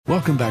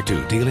Welcome back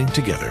to Dealing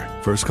Together.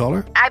 First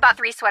caller? I bought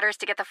 3 sweaters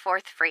to get the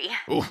 4th free.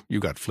 Oh, you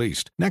got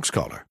fleeced. Next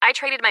caller? I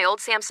traded my old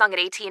Samsung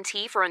at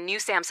AT&T for a new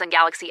Samsung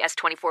Galaxy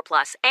S24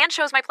 Plus and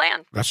chose my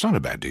plan. That's not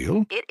a bad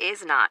deal. It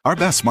is not. Our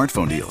best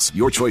smartphone deals.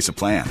 Your choice of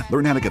plan.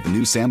 Learn how to get the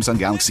new Samsung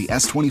Galaxy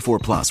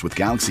S24 Plus with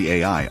Galaxy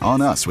AI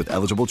on us with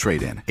eligible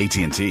trade-in.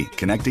 AT&T.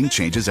 Connecting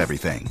changes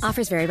everything.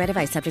 Offers vary by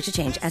device. Subject to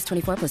change.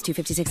 S24 plus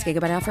 256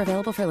 gigabyte offer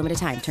available for a limited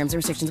time. Terms and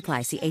restrictions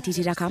apply. See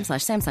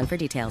att.com/Samsung for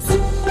details.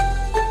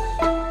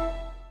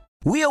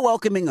 We are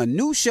welcoming a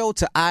new show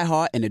to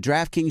iHeart and the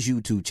DraftKings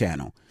YouTube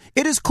channel.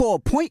 It is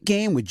called Point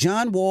Game with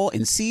John Wall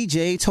and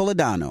CJ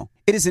Toledano.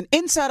 It is an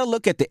insider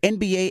look at the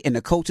NBA and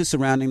the coaches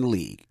surrounding the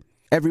league.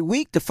 Every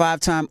week, the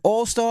 5-time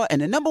All-Star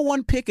and the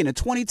 #1 pick in the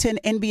 2010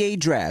 NBA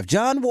Draft,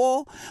 John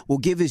Wall, will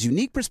give his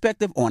unique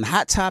perspective on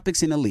hot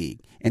topics in the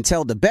league and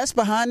tell the best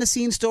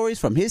behind-the-scenes stories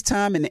from his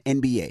time in the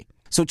NBA.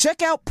 So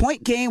check out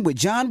Point Game with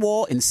John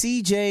Wall and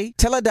CJ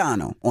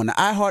Toledano on the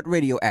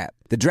iHeartRadio app,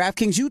 the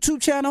DraftKings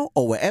YouTube channel,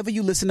 or wherever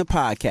you listen to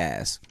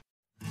podcasts.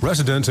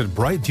 Residents at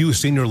Brightview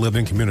Senior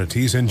Living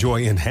Communities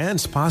enjoy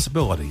enhanced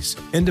possibilities,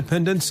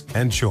 independence,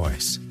 and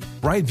choice.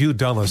 Brightview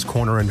Dulles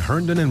Corner in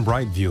Herndon and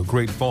Brightview,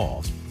 Great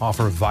Falls,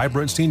 offer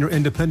vibrant senior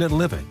independent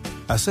living,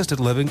 assisted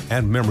living,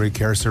 and memory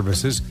care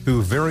services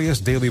through various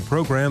daily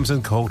programs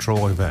and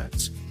cultural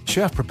events.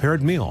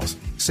 Chef-prepared meals,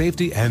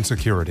 safety and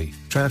security,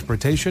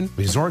 transportation,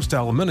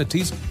 resort-style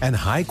amenities, and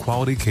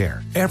high-quality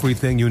care.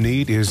 Everything you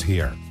need is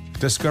here.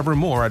 Discover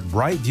more at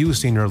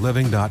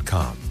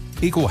brightviewseniorliving.com.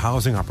 Equal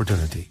housing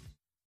opportunity.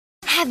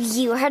 Have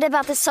you heard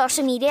about the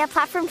social media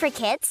platform for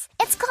kids?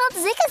 It's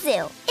called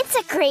Zigazoo. It's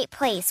a great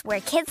place where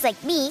kids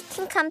like me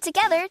can come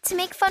together to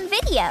make fun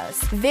videos.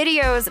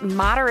 Videos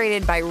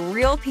moderated by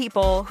real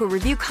people who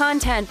review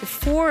content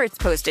before it's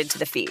posted to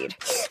the feed.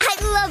 I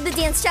love the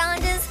dance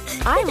challenges.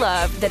 I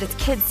love that it's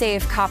Kid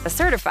Safe COPPA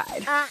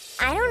certified.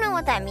 I don't know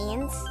what that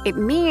means. It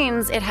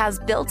means it has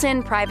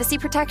built-in privacy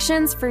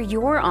protections for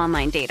your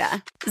online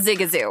data.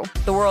 Zigazoo,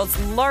 the world's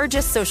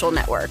largest social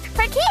network.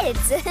 For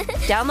kids.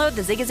 Download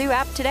the Zigazoo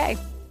app today.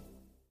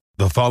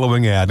 The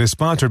following ad is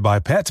sponsored by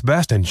Pets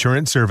Best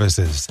Insurance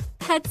Services.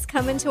 Pets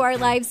come into our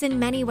lives in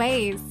many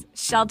ways.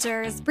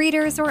 Shelters,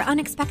 breeders, or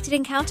unexpected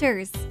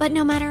encounters. But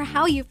no matter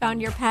how you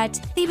found your pet,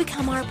 they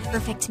become our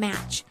perfect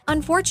match.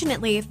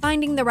 Unfortunately,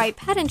 finding the right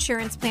pet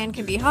insurance plan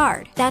can be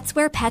hard. That's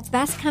where Pets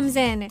Best comes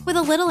in. With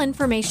a little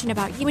information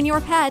about you and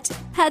your pet,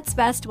 Pets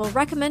Best will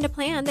recommend a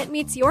plan that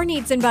meets your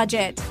needs and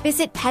budget.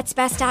 Visit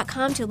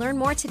PetsBest.com to learn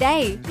more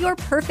today. Your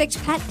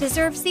perfect pet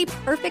deserves the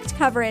perfect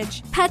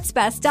coverage.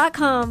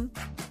 PetsBest.com.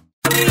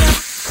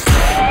 It's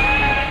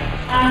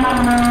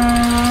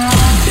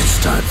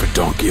time for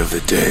Donkey of the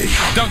Day.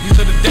 Donkeys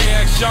of the Day,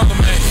 ask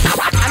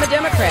Charlamagne. I'm a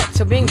Democrat,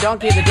 so being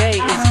Donkey of the Day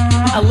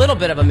is a little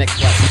bit of a mixed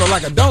blessing. So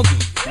like a donkey.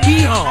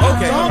 Yeehaw.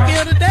 Okay. Donkey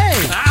of the Day.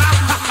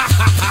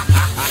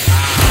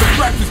 The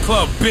Breakfast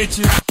Club,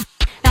 bitches.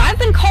 Now, I've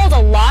been called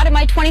a lot in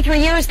my 23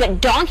 years,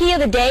 but Donkey of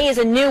the Day is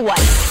a new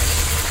one.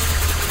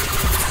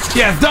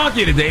 Yes,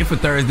 Donkey of the Day for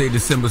Thursday,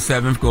 December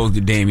 7th goes to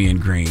Damian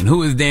Green.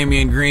 Who is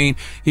Damian Green?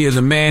 He is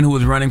a man who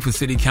is running for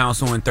city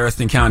council in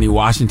Thurston County,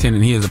 Washington,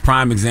 and he is a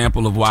prime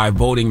example of why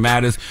voting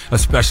matters,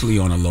 especially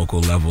on a local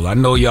level. I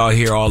know y'all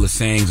hear all the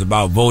sayings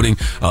about voting.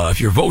 If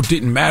your vote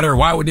didn't matter,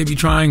 why would they be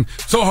trying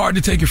so hard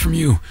to take it from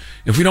you?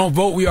 If we don't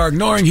vote, we are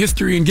ignoring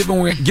history and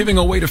giving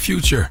away the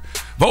future.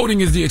 Voting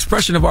is the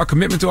expression of our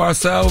commitment to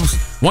ourselves,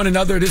 one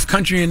another, this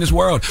country, and this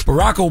world.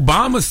 Barack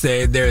Obama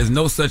said there is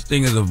no such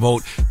thing as a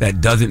vote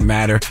that doesn't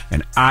matter,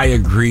 and I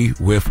agree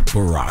with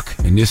Barack.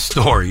 And this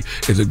story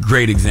is a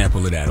great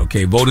example of that,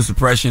 okay? Voter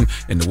suppression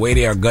and the way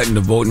they are gutting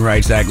the Voting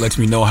Rights Act lets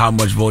me know how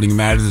much voting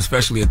matters,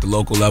 especially at the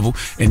local level.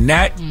 And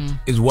that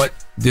is what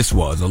this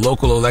was, a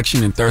local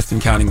election in Thurston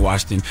County,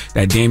 Washington,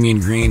 that Damian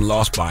Green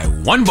lost by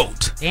 1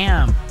 vote.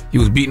 Damn. He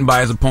was beaten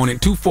by his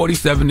opponent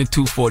 247 to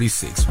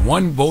 246.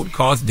 1 vote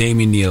cost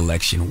Damian the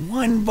election.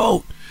 1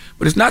 vote.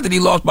 But it's not that he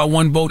lost by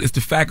 1 vote. It's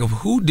the fact of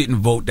who didn't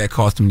vote that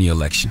cost him the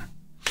election.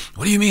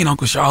 What do you mean,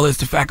 Uncle Charlotte? It's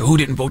the fact of who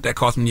didn't vote that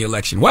cost him the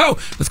election. Well,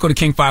 let's go to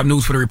King 5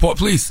 News for the report,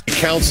 please.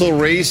 Council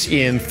race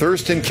in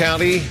Thurston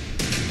County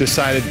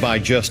decided by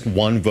just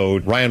 1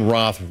 vote. Ryan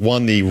Roth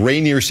won the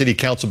Rainier City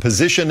Council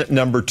position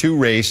number 2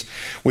 race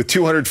with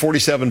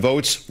 247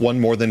 votes, 1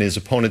 more than his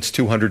opponent's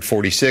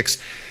 246.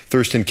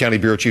 Thurston County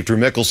Bureau Chief Drew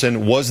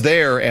Mickelson was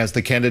there as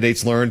the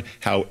candidates learned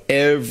how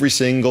every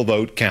single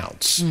vote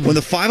counts. When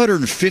the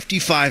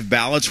 555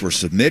 ballots were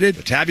submitted,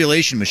 the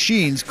tabulation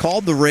machines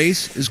called the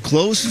race as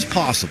close as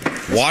possible.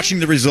 Watching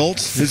the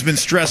results has been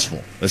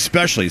stressful,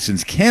 especially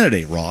since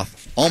candidate Roth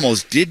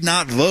almost did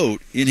not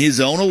vote in his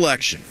own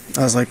election.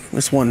 I was like,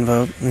 it's 1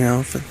 vote,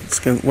 if it's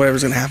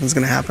whatever's going to happen is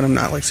going to happen. I'm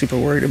not super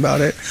worried about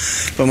it,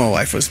 but my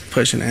wife was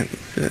pushing it.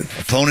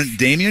 Opponent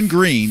Damian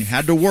Green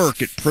had to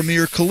work at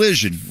Premier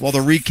Collision while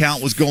the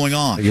recount was going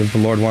on. If the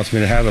Lord wants me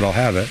to have it, I'll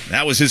have it.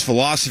 That was his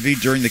philosophy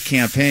during the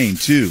campaign,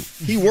 too.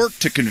 He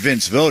worked to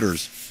convince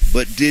voters,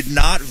 but did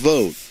not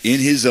vote in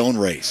his own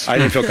race. I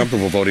didn't feel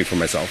comfortable voting for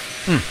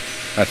myself.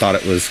 I thought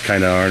it was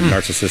kind of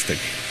narcissistic,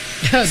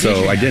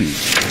 so I didn't.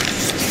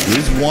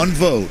 His 1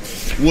 vote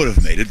would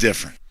have made a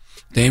difference.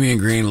 Damian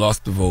Green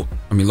lost the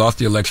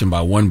election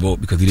by 1 vote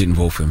because he didn't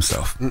vote for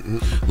himself.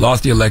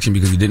 Lost the election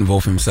because he didn't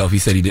vote for himself. He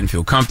said he didn't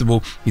feel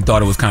comfortable. He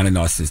thought it was kind of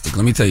narcissistic.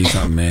 Let me tell you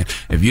something, man.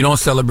 If you don't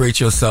celebrate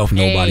yourself,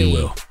 nobody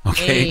will.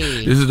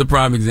 Okay? This is the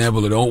prime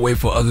example of don't wait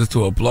for others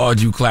to applaud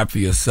you. Clap for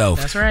yourself.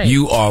 That's right.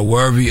 You are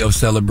worthy of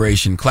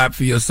celebration. Clap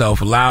for yourself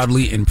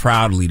loudly and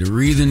proudly. The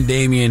reason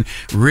Damian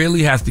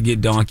really has to get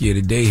Donkey of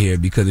the Day here,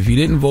 because if he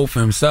didn't vote for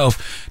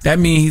himself, that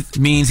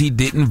means he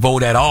didn't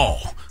vote at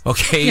all.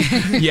 Okay,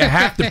 you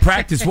have to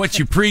practice what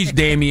you preach,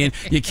 Damian.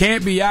 You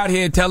can't be out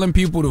here telling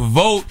people to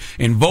vote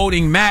and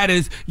voting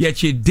matters,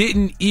 yet you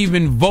didn't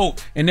even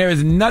vote. And there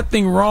is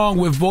nothing wrong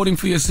with voting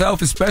for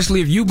yourself, especially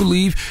if you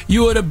believe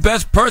you are the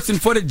best person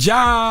for the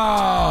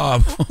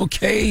job.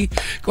 Okay,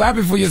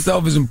 clapping for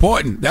yourself is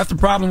important. That's the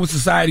problem with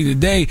society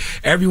today.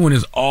 Everyone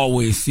is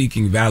always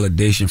seeking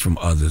validation from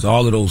others.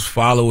 All of those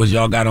followers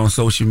y'all got on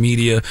social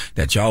media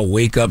that y'all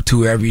wake up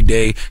to every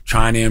day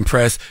trying to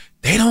impress,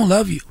 they don't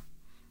love you.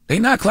 They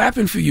not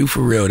clapping for you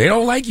for real. They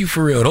don't like you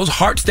for real. Those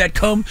hearts that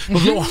come,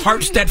 those little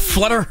hearts that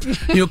flutter,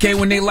 okay,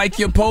 when they like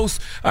your post,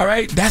 all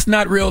right, that's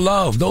not real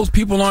love. Those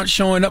people aren't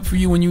showing up for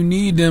you when you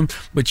need them,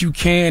 but you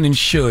can and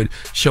should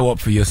show up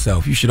for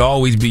yourself. You should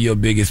always be your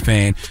biggest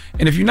fan.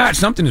 And if you're not,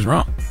 something is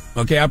wrong.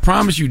 Okay, I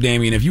promise you,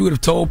 Damian, if you would have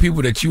told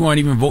people that you aren't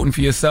even voting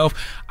for yourself,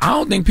 I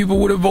don't think people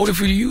would have voted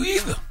for you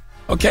either.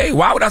 Okay,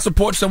 why would I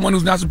support someone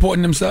who's not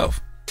supporting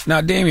themselves? Now,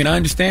 Damian, I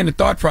understand the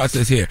thought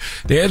process here.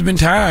 There's been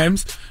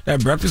times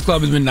that Breakfast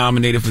Club has been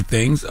nominated for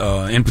things,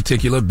 in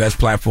particular, Best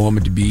Platform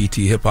at the BET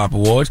Hip Hop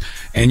Awards.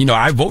 And,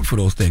 I vote for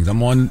those things.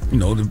 I'm on,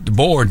 the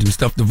board and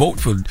stuff to vote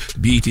for the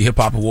BET Hip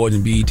Hop Awards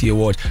and BET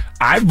Awards.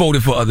 I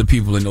voted for other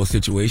people in those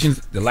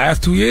situations. The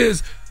last 2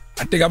 years,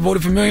 I think I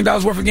voted for $1 million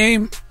worth of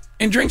game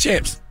and Drink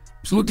Champs.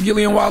 Salute to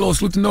Gillian Wallow,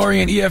 salute to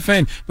Nori and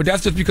EFN. But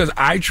that's just because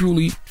I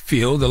truly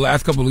feel the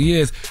last couple of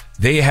years,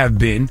 they have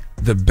been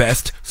the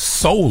best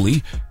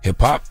solely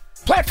hip-hop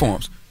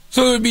platforms.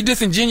 So it would be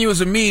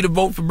disingenuous of me to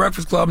vote for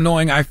Breakfast Club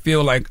knowing I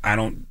feel like I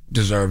don't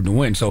deserve to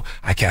win. So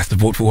I cast a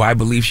vote for who I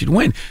believe should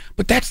win.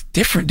 But that's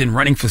different than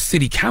running for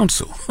city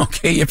council.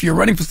 Okay? If you're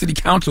running for city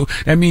council,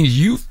 that means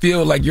you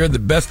feel like you're the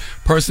best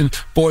person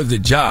for the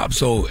job.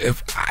 So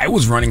if I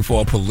was running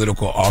for a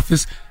political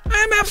office,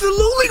 I'm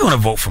absolutely going to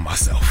vote for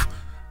myself.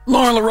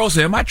 Lauren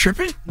LaRosa, am I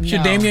tripping? Should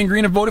No. Damian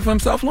Green have voted for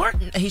himself,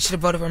 Lauren? He should have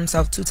voted for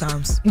himself 2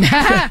 times.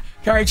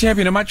 Carrie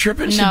Champion, am I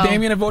tripping? Should No.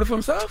 Damian have voted for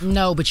himself?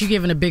 No, but you're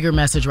giving a bigger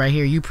message right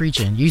here. You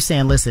preaching. You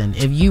saying, listen,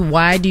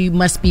 why do you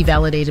must be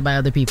validated by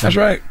other people? That's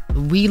right.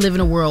 We live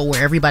in a world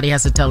where everybody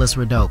has to tell us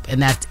we're dope,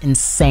 and that's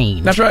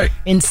insane. That's right.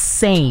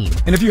 Insane.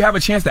 And if you have a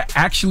chance to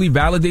actually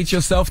validate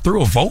yourself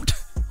through a vote,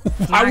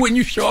 why wouldn't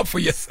you show up for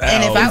yourself?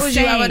 And if I was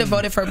you, I would have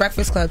voted for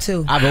Breakfast Club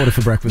too. I voted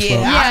for Breakfast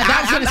Club.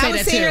 I was going to say I was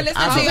that sitting here too.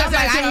 listening to you. I was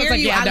like, I hear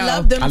you. I no.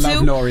 love them I too.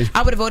 love Nori.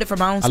 I would have voted for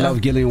my own I self. love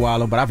Gillian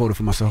Wallow, but I voted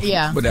for myself.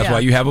 Yeah. But that's why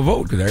you have a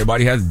vote, because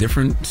everybody has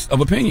different of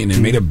opinion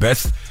and made a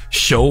best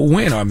show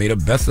win or made a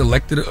best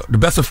elected, the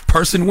best of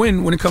person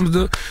win when it comes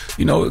to,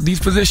 these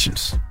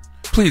positions.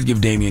 Please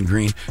give Damian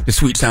Green the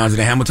sweet sounds of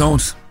the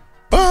Hamiltons.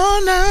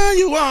 Oh, now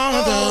you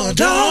are the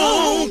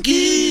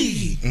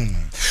donkey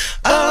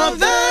of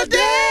the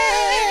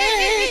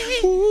day.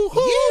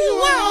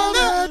 You are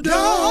the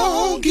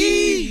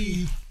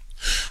donkey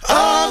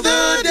of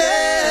the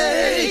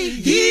day.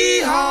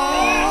 Yee-haw.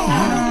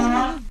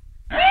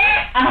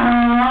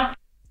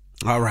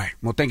 All right.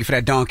 Well, thank you for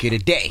that donkey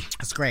today.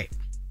 That's great.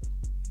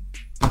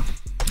 Why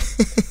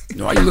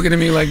are you looking at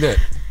me like that?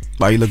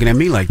 Why are you looking at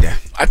me like that?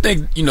 I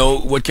think,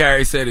 what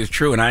Carrie said is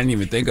true, and I didn't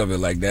even think of it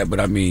like that. But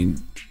I mean,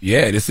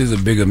 yeah, this is a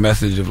bigger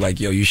message of like,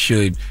 you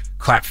should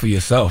clap for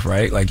yourself,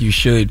 right? Like you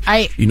should,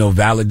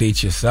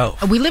 validate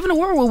yourself. We live in a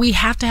world where we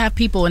have to have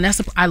people, and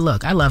I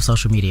love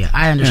social media.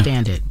 I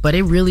understand it, but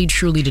it really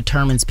truly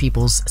determines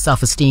people's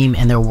self-esteem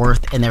and their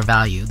worth and their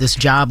value. This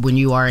job, when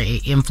you are an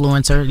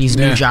influencer, these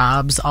new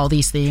jobs, all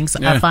these things,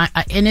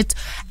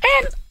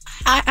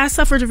 I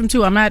suffer from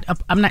too. I'm not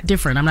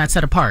different. I'm not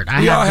set apart.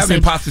 We all have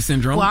imposter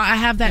syndrome. Well, I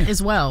have that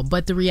as well.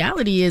 But the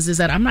reality is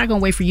that I'm not going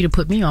to wait for you to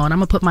put me on. I'm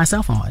going to put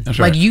myself on. That's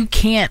right. Like you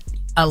can't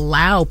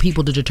allow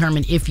people to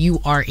determine if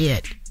you are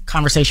it.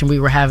 Conversation we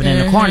were having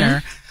in the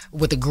corner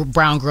with the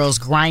brown girls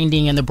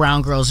grinding and the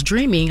brown girls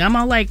dreaming. I'm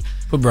all like,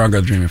 put brown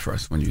girl dreaming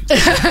first when you. He's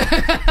a hater.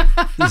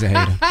 He's a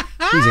hater.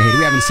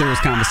 We having a serious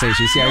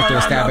conversation. See how he throw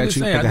a stab at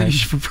you?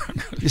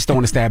 Just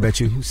throwing a stab at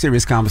you.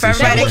 Serious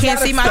conversation. Everybody can't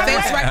see my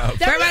face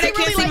right. Everybody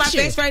can't see my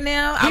face right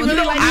now. He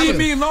really likes you.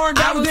 Me and Lauren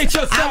validate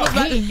yourself.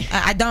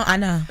 I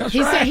know.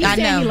 He said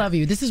he love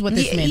you. This is what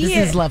this meant. This is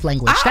his love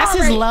language. That's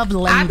his love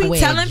language. I be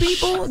telling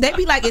people, they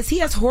be like, is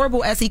he as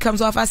horrible as he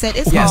comes off? I said,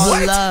 it's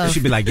all love. You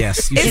should be like,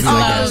 yes. It's all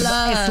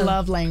love. It's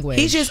love language.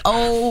 He's just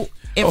old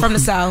and from the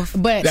South.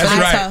 But that's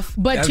right. Tough.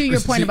 But to your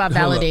point about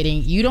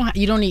validating, you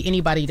don't need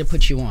anybody to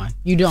put you on.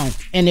 You don't.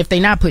 And if they're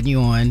not putting you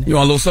on, you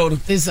want a little soda?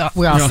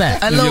 We're all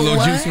set. A little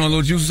what? Juice? You want a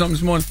little juice or something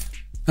this morning?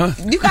 Huh?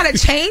 You got a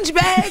change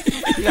bag?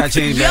 You got a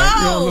change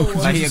bag.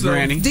 I hear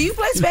Granny. Do you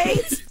play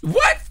spades?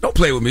 What? Don't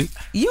play with me.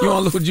 You want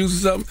a little juice or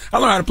something? I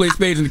learned how to play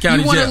spades in the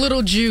county jail. You want jail. a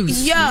little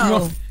juice.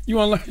 Yo. You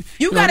want to?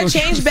 You got a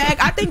change bag.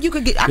 I think you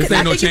could get. This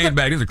ain't no change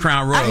bag. This is a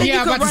Crown Royal. I think you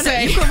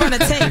could run a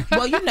tank.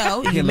 Well, you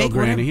know, He a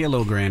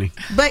little granny.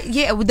 But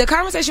yeah, the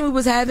conversation we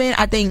was having,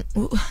 I think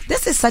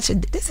this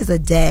is a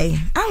day.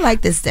 I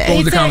like this day.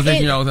 What was the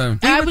conversation y'all was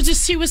having?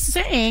 She was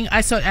saying,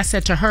 I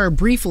said to her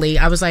briefly,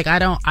 I was like, I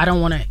don't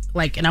want to,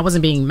 like, and I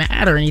wasn't being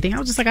mad or anything. I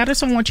was just like, I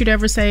just don't want you to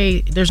ever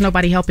say there's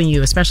nobody helping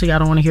you, especially I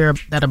don't want to hear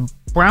that a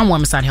brown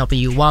woman's not helping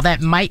you. While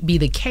that might be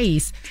the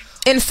case,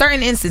 in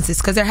certain instances,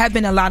 because there have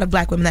been a lot of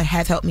black women that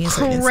have helped me in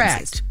certain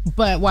instances.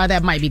 But while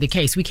that might be the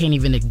case, we can't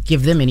even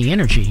give them any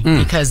energy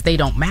because they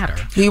don't matter.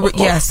 We were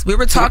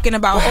talking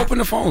about... open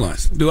the phone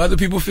lines. Do other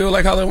people feel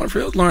like how they want to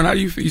feel? Lauren, how do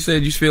you feel? You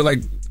said you feel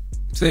like...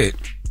 Say it.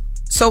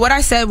 So what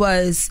I said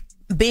was,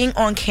 being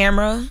on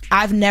camera,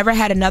 I've never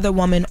had another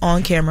woman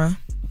on camera,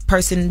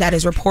 person that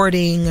is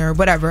reporting or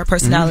whatever, a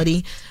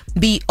personality,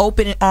 be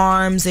open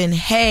arms and,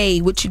 hey,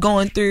 what you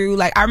going through?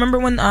 Like, I remember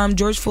when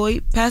George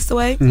Floyd passed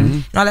away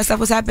and all that stuff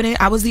was happening.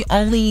 I was the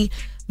only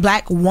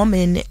black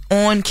woman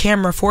on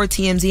camera for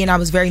TMZ, and I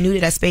was very new to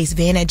that space.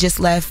 Van had just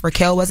left.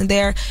 Raquel wasn't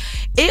there.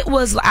 It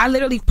was, I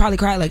literally probably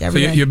cried like every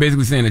day. So you're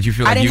basically saying that you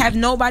feel like I didn't have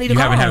nobody to you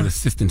call. haven't had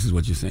assistance is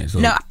what you're saying. So.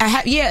 No, I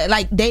have. Yeah,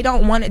 like they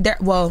don't want it.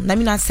 Well, let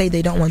me not say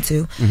they don't want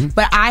to,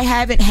 but I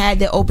haven't had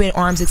the open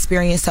arms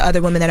experience to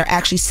other women that are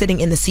actually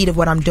sitting in the seat of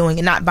what I'm doing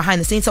and not behind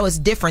the scenes. So it's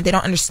different. They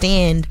don't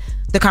understand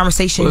the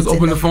conversations. Let's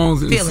open the phones.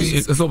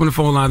 Feelings. Let's open the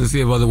phone lines and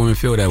see if other women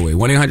feel that way.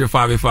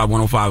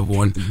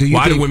 1-800-585-1051.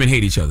 Why do women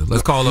hate each other?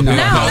 Let's call up. No,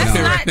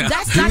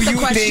 that's not the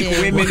question. Do you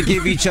think women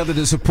give each other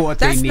the support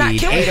they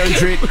need?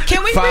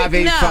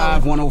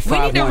 800-585-1051. We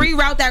need to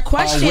reroute that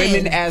question. Are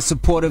women as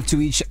supportive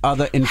to each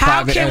other in How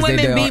private can as they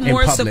women are be in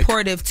more public?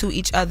 supportive to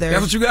each other?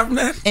 That's what you got from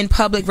that? In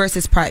public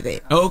versus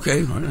private. Oh, okay.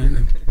 All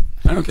right.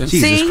 Okay.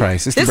 Jesus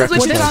Christ. It's this the is what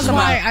you're Breakfast talking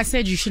Club. about. I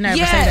said you should never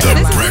say Yes.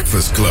 that. The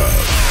Breakfast Club.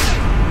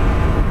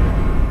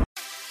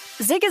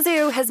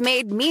 Zigazoo has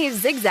made me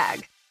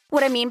zigzag.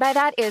 What I mean by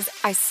that is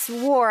I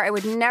swore I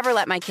would never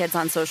let my kids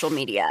on social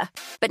media.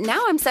 But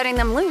now I'm setting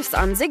them loose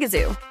on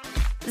Zigazoo.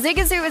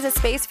 Zigazoo is a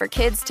space for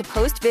kids to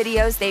post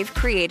videos they've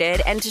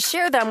created and to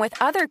share them with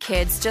other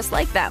kids just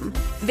like them.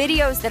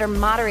 Videos that are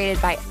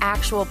moderated by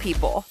actual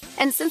people.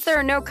 And since there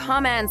are no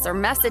comments or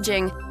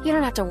messaging, you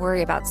don't have to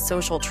worry about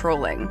social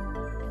trolling.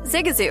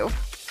 Zigazoo,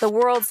 the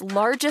world's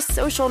largest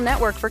social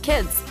network for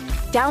kids.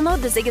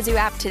 Download the Zigazoo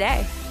app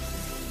today.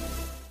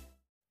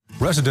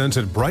 Residents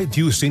at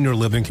Brightview Senior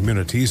Living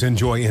Communities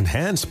enjoy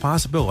enhanced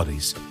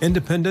possibilities,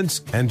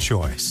 independence, and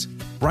choice.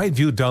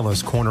 Brightview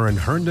Dulles Corner in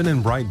Herndon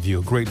and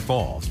Brightview, Great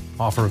Falls,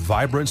 offer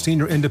vibrant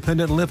senior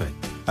independent living,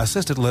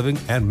 assisted living,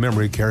 and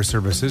memory care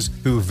services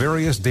through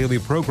various daily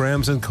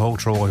programs and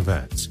cultural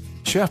events.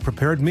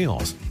 Chef-prepared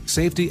meals,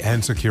 safety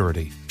and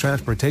security,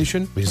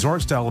 transportation,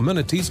 resort-style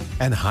amenities,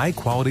 and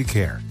high-quality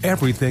care.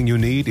 Everything you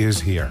need is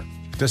here.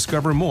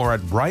 Discover more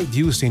at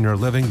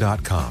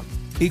brightviewseniorliving.com.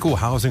 Equal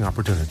housing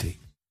opportunity.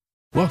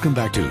 Welcome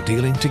back to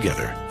Dealing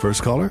Together.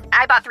 First caller?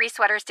 I bought 3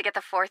 sweaters to get the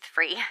 4th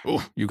free.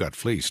 Oh, you got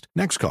fleeced.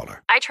 Next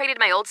caller. I traded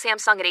my old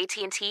Samsung at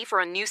AT&T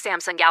for a new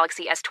Samsung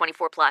Galaxy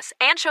S24 Plus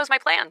and chose my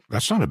plan.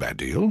 That's not a bad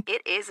deal.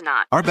 It is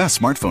not. Our best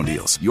smartphone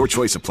deals. Your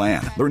choice of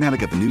plan. Learn how to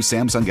get the new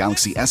Samsung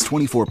Galaxy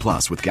S24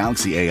 Plus with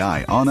Galaxy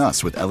AI on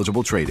us with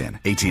eligible trade-in.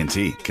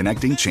 AT&T.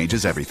 Connecting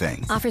changes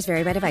everything. Offers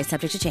vary by device,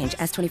 subject to change.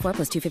 S24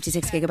 plus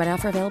 256 gigabyte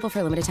offer available for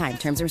a limited time.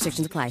 Terms and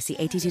restrictions apply. See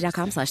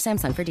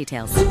att.com/Samsung for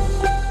details.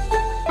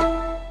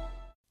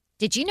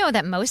 Did you know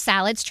that most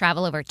salads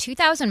travel over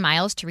 2,000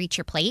 miles to reach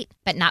your plate?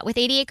 But not with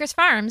 80 Acres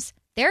Farms.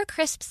 Their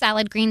crisp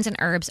salad greens and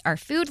herbs are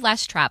food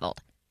less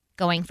traveled,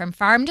 going from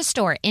farm to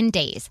store in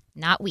days,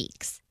 not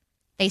weeks.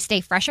 They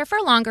stay fresher for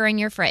longer in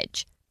your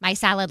fridge. My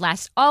salad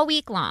lasts all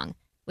week long,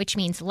 which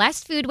means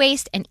less food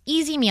waste and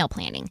easy meal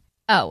planning.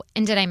 Oh,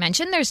 and did I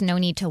mention there's no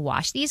need to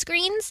wash these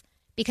greens?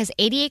 Because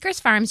 80 Acres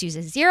Farms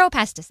uses 0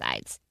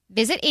 pesticides.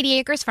 Visit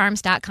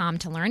 80acresfarms.com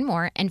to learn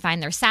more and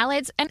find their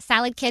salads and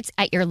salad kits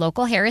at your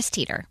local Harris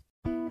Teeter.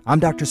 I'm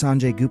Dr.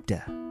 Sanjay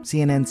Gupta,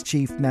 CNN's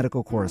chief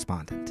medical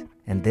correspondent,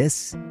 and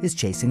this is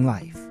Chasing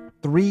Life.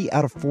 3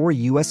 out of 4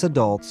 U.S.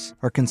 adults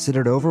are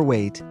considered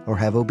overweight or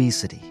have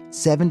obesity.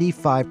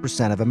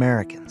 75% of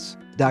Americans.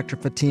 Dr.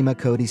 Fatima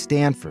Cody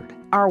Stanford.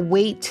 Our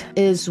weight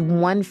is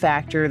one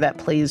factor that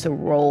plays a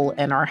role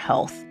in our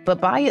health,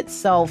 but by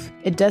itself,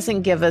 it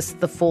doesn't give us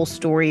the full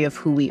story of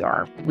who we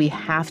are. We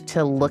have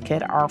to look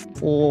at our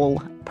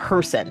full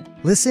person.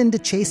 Listen to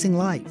Chasing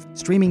Life,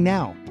 streaming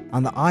now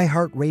on the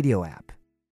iHeartRadio app,